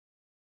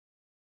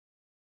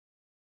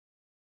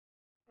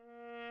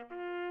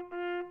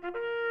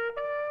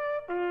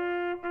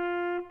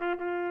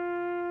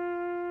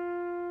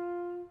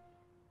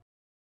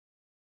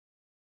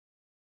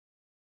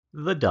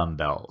The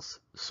Dumbells,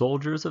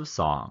 Soldiers of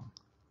Song,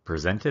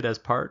 presented as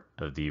part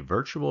of the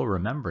Virtual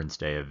Remembrance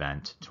Day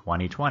event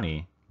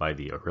 2020 by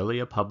the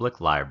Orillia Public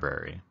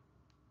Library.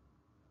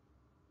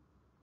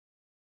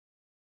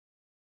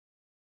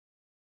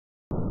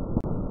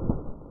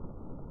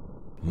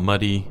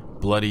 Muddy,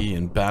 bloody,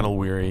 and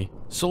battle-weary,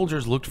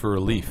 soldiers looked for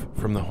relief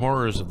from the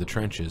horrors of the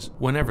trenches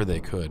whenever they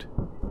could.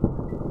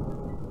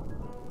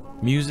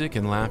 Music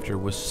and laughter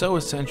was so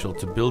essential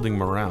to building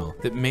morale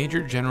that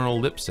Major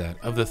General Lipset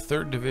of the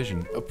 3rd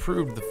Division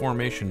approved the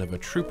formation of a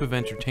troupe of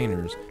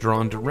entertainers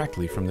drawn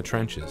directly from the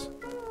trenches.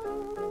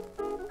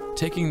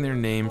 Taking their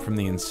name from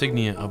the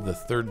insignia of the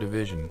 3rd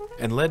Division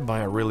and led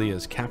by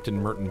Orillia's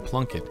Captain Merton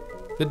Plunkett,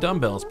 the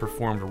Dumbells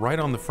performed right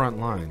on the front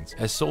lines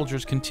as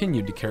soldiers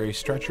continued to carry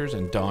stretchers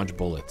and dodge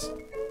bullets.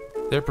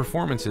 Their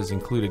performances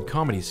included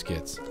comedy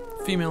skits,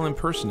 female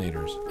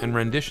impersonators, and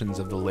renditions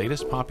of the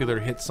latest popular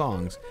hit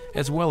songs,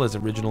 as well as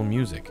original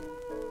music.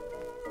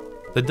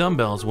 The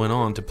Dumbells went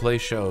on to play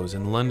shows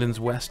in London's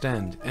West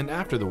End and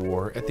after the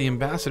war at the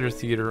Ambassador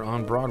Theatre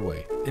on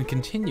Broadway, and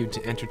continued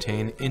to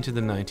entertain into the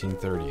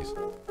 1930s.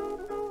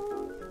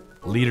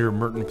 Leader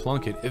Merton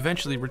Plunkett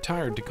eventually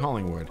retired to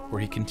Collingwood,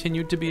 where he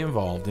continued to be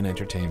involved in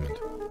entertainment.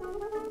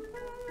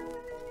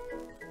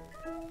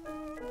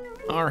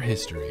 Our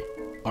history,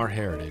 our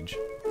heritage,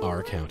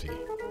 our county.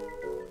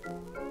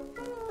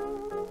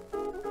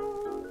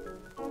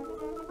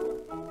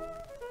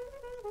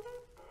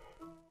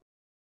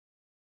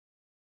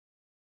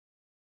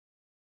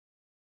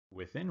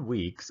 Within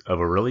weeks of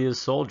Orillia's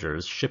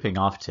soldiers shipping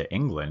off to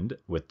England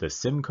with the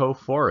Simcoe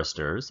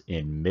Foresters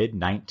in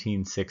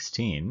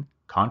mid-1916,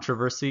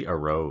 controversy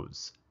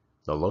arose.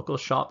 The local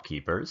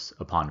shopkeepers,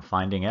 upon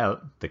finding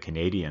out the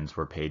Canadians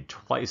were paid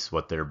twice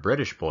what their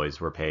British boys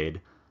were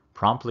paid,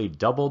 promptly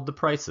doubled the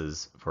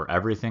prices for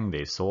everything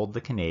they sold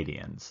the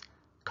Canadians: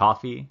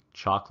 coffee,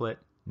 chocolate,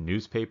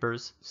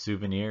 newspapers,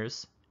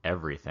 souvenirs,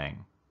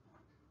 everything.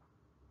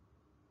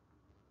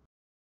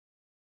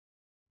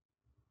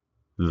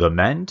 The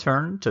men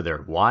turned to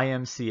their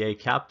YMCA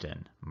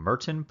captain,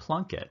 Merton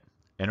Plunkett,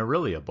 an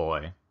Orillia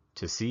boy,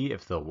 to see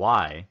if the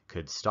Y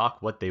could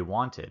stock what they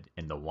wanted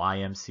in the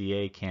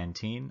YMCA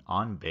canteen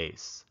on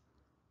base.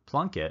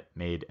 Plunkett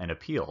made an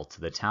appeal to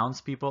the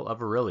townspeople of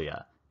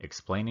Orillia,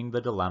 explaining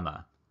the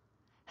dilemma.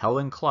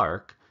 Helen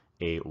Clark,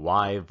 a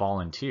Y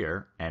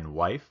volunteer and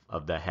wife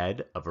of the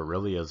head of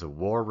Orillia's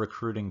War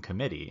Recruiting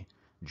Committee,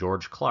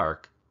 George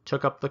Clark,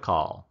 took up the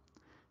call.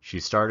 She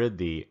started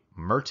the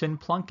Merton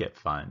Plunkett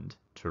Fund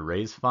to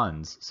raise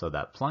funds so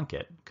that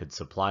Plunkett could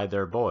supply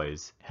their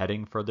boys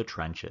heading for the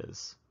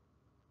trenches.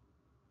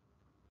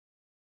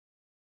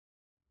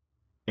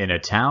 In a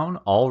town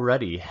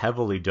already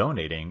heavily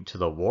donating to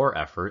the war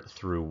effort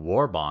through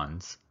war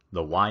bonds,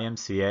 the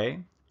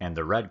YMCA, and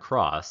the Red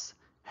Cross,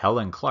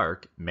 Helen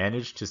Clark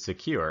managed to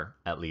secure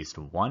at least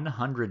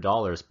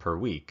 $100 per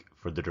week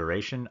for the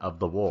duration of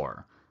the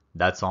war.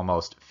 That's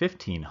almost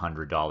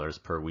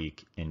 $1,500 per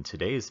week in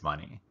today's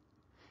money.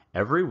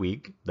 Every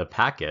week, the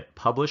packet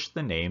published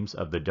the names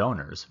of the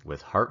donors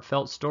with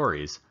heartfelt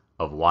stories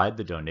of why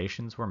the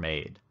donations were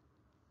made.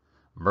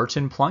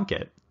 Merton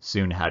Plunkett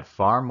soon had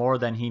far more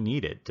than he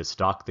needed to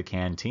stock the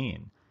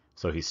canteen,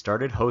 so he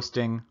started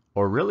hosting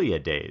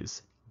Orillia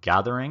Days,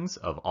 gatherings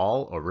of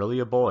all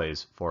Orillia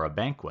boys for a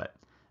banquet,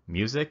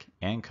 music,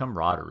 and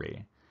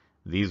camaraderie.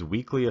 These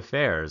weekly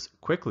affairs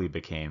quickly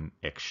became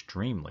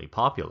extremely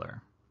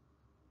popular.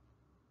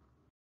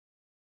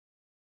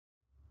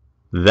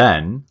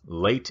 Then,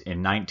 late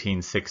in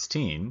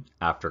 1916,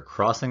 after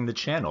crossing the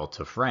Channel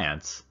to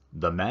France,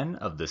 the men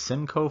of the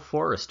Simcoe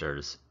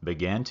Foresters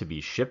began to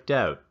be shipped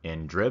out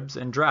in dribs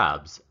and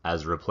drabs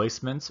as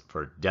replacements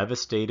for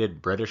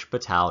devastated British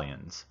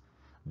battalions.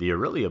 The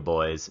Orillia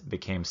boys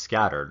became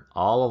scattered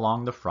all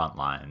along the front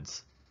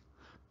lines.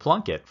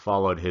 Plunkett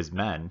followed his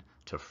men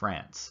to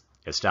France,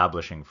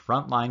 establishing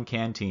frontline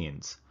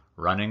canteens,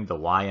 running the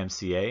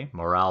YMCA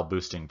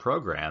morale-boosting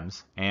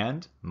programs,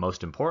 and,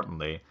 most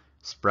importantly,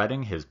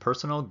 spreading his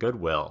personal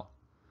goodwill.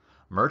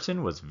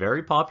 Merton was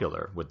very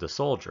popular with the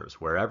soldiers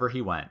wherever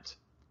he went.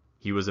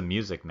 He was a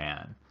music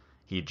man.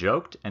 He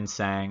joked and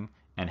sang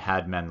and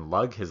had men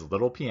lug his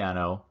little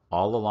piano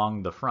all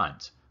along the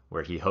front,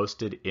 where he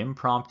hosted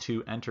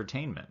impromptu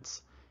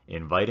entertainments,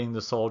 inviting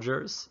the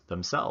soldiers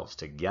themselves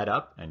to get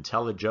up and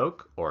tell a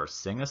joke or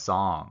sing a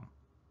song.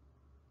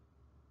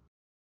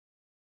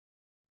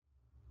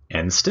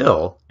 And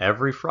still,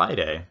 every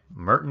Friday,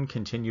 Merton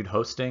continued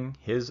hosting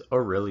his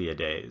Orillia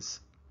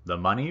Days. The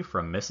money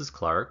from Mrs.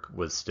 Clark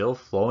was still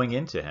flowing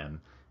into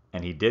him,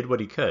 and he did what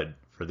he could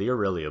for the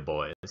Orillia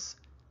boys.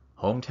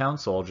 Hometown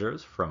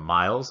soldiers from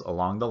miles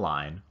along the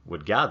line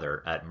would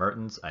gather at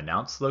Merton's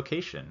announced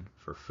location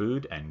for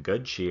food and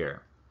good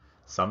cheer,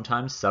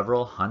 sometimes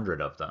several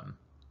hundred of them.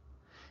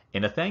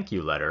 In a thank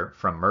you letter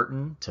from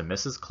Merton to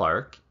Mrs.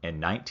 Clark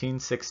in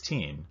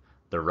 1916,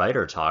 the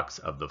writer talks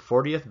of the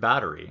 40th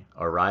Battery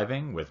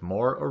arriving with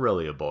more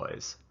Orillia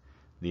boys.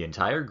 The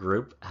entire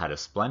group had a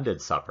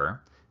splendid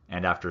supper,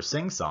 and after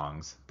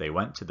sing-songs, they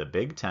went to the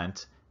big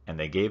tent and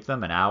they gave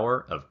them an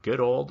hour of good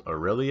old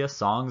Orillia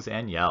songs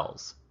and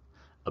yells.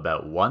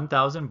 About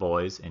 1,000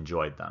 boys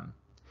enjoyed them.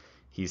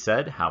 He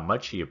said how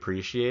much he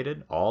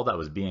appreciated all that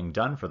was being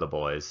done for the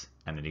boys,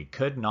 and that he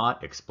could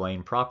not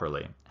explain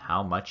properly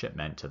how much it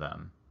meant to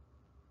them.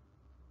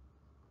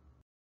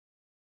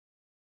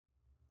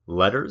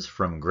 Letters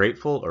from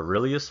grateful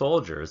Orillia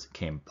soldiers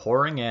came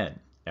pouring in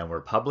and were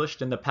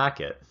published in the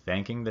packet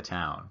thanking the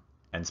town,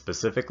 and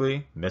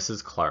specifically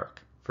Mrs.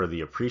 Clark, for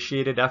the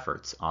appreciated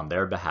efforts on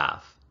their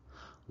behalf.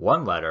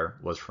 One letter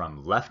was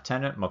from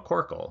Lieutenant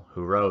McCorkle,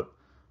 who wrote,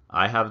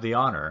 "I have the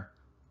honor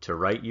to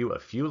write you a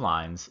few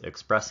lines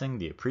expressing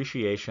the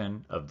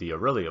appreciation of the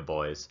Orillia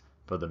boys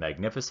for the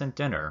magnificent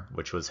dinner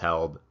which was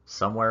held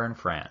somewhere in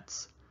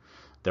France.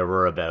 There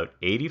were about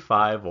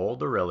 85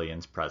 old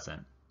Orillians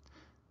present.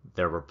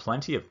 There were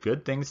plenty of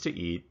good things to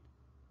eat,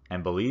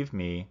 and believe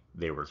me,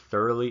 they were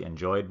thoroughly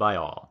enjoyed by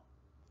all.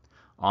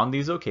 On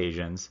these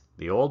occasions,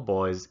 the old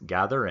boys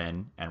gather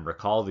in and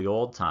recall the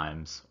old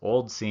times,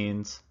 old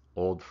scenes,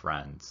 old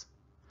friends.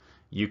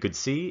 You could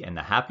see in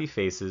the happy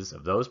faces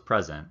of those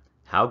present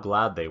how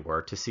glad they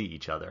were to see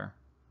each other.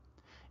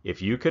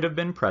 If you could have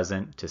been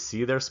present to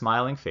see their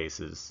smiling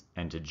faces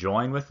and to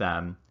join with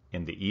them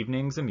in the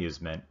evening's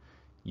amusement,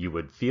 you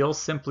would feel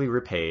simply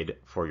repaid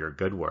for your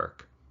good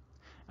work.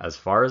 As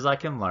far as I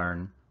can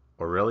learn,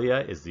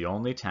 Orillia is the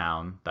only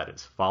town that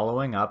is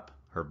following up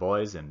her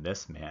boys in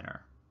this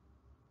manner."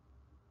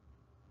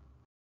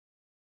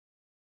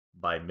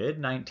 By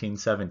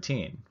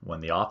mid-1917, when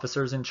the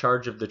officers in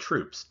charge of the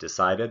troops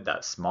decided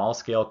that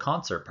small-scale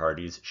concert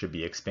parties should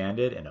be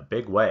expanded in a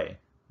big way,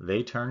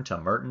 they turned to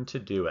Merton to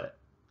do it.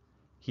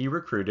 He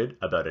recruited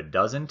about a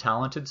dozen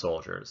talented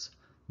soldiers,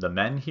 the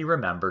men he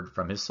remembered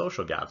from his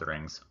social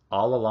gatherings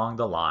all along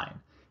the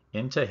line,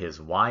 into his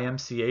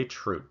YMCA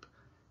troupe,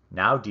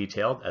 now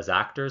detailed as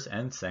actors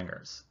and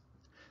singers.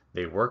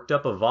 They worked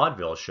up a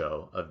vaudeville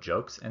show of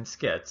jokes and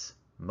skits,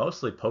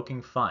 mostly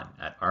poking fun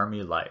at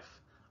army life,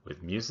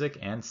 with music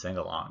and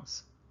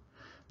sing-alongs.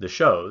 The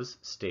shows,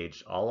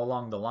 staged all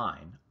along the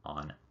line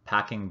on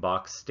packing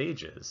box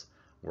stages,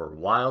 were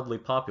wildly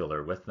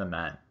popular with the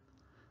men.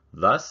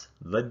 Thus,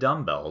 the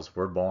Dumbells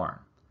were born.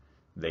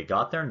 They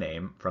got their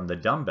name from the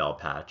dumbbell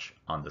patch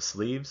on the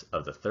sleeves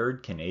of the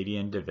 3rd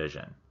Canadian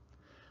Division.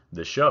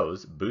 The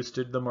shows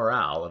boosted the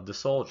morale of the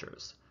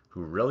soldiers,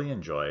 who really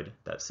enjoyed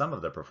that some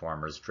of the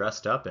performers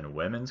dressed up in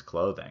women's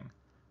clothing.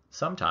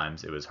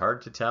 Sometimes it was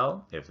hard to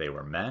tell if they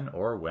were men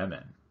or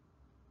women.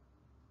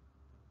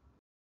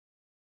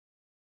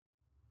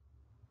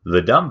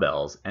 The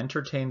Dumbells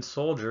entertained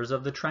soldiers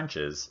of the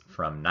trenches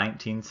from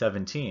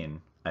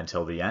 1917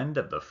 until the end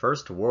of the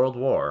First World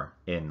War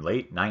in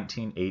late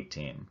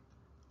 1918.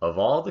 Of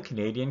all the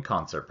Canadian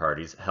concert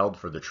parties held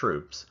for the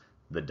troops,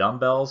 the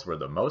Dumbells were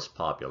the most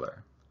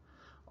popular.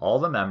 All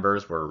the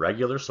members were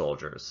regular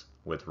soldiers,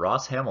 with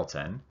Ross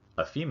Hamilton,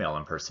 a female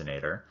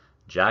impersonator,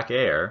 Jack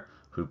Eyre,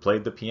 who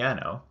played the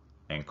piano,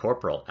 and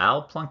Corporal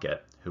Al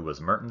Plunkett, who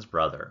was Merton's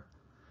brother.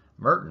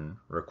 Merton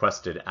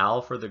requested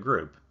Al for the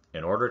group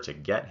in order to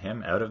get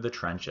him out of the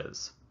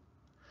trenches.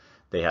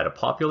 They had a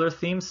popular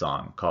theme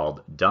song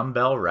called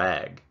Dumbbell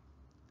Rag.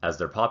 As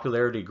their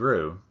popularity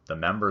grew, the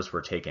members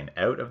were taken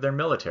out of their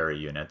military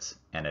units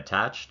and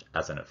attached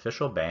as an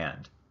official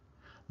band.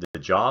 The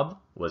job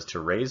was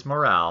to raise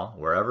morale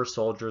wherever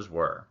soldiers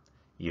were,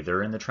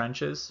 either in the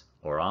trenches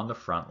or on the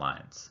front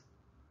lines.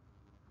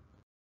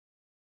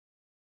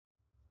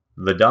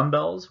 The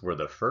Dumbells were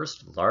the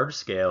first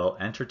large-scale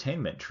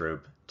entertainment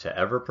troupe to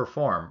ever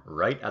perform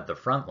right at the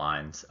front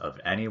lines of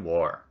any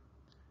war.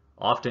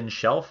 Often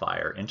shell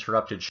fire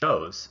interrupted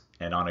shows,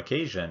 and on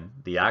occasion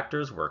the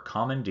actors were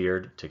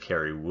commandeered to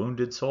carry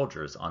wounded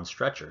soldiers on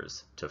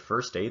stretchers to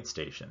first aid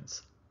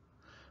stations.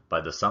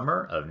 By the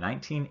summer of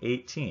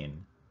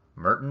 1918,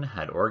 Merton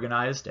had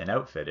organized and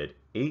outfitted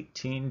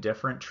 18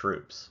 different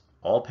troops,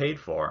 all paid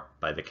for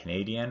by the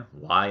Canadian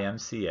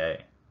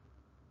YMCA.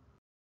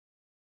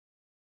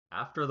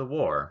 After the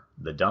war,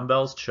 the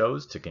Dumbells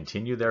chose to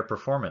continue their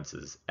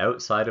performances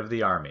outside of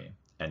the Army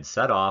and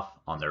set off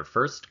on their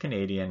first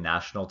Canadian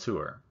national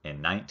tour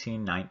in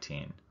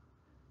 1919.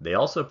 They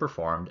also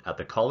performed at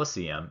the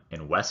Coliseum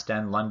in West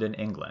End, London,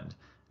 England,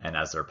 and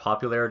as their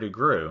popularity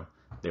grew,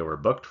 they were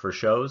booked for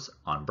shows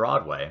on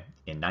Broadway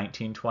in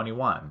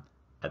 1921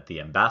 at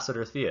the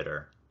Ambassador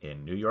Theatre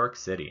in New York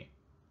City.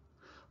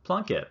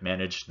 Plunkett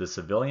managed the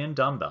Civilian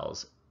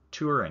Dumbells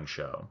touring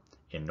show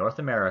in North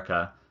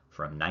America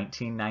from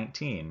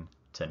 1919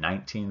 to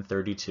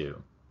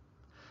 1932.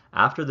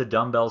 After the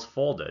Dumbells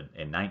folded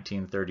in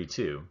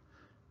 1932,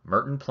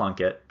 Merton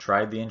Plunkett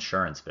tried the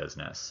insurance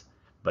business,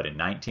 but in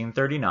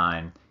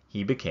 1939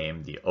 he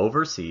became the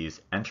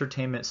overseas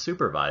entertainment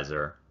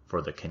supervisor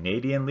for the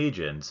Canadian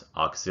Legion's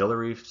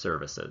auxiliary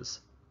services.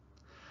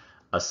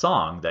 A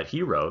song that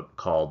he wrote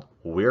called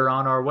 "We're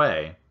on Our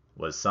Way"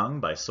 was sung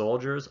by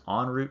soldiers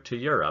en route to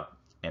Europe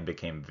and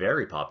became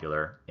very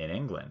popular in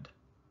England.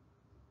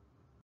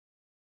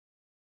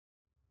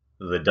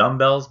 The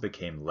Dumbells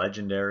became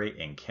legendary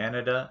in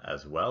Canada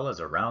as well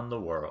as around the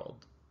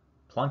world.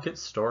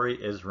 Plunkett's story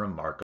is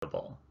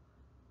remarkable.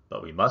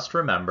 But we must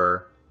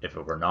remember, if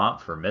it were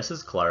not for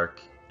Mrs.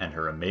 Clark and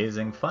her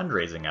amazing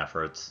fundraising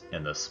efforts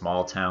in the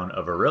small town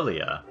of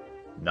Orillia,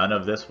 none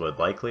of this would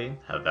likely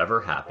have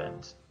ever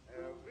happened.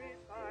 Every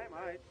time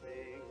I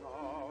think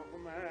of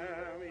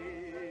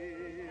Mammy,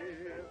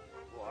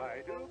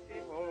 why do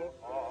people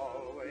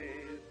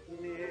always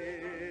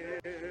sneer?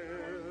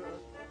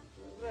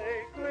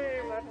 They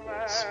claim that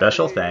Mammy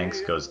Special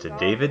thanks goes to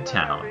David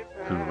Town,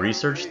 who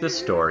researched this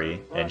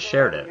story and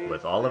shared it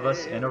with all of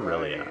us in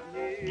Orillia,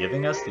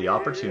 giving us the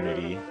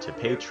opportunity to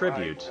pay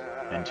tribute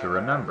and to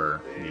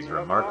remember these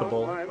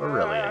remarkable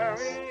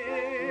Orillians.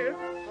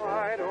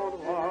 I don't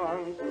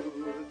want to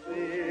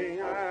sing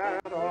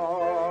at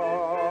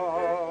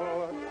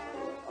all.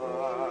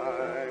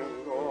 I'm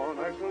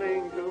gonna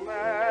cling to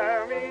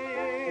Mammy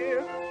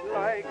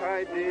like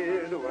I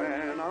did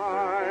when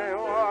I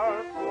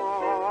was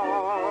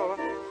small.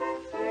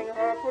 Sing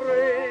her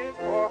praise,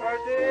 for her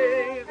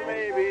days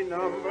may be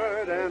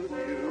numbered and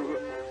few.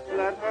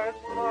 Let her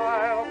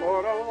smile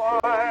for a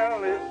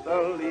while, it's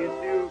the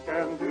least you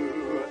can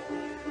do.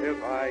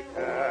 If I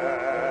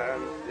can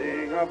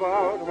sing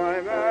about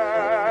my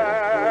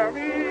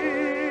Mammy,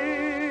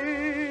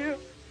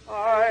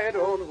 I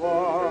don't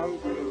want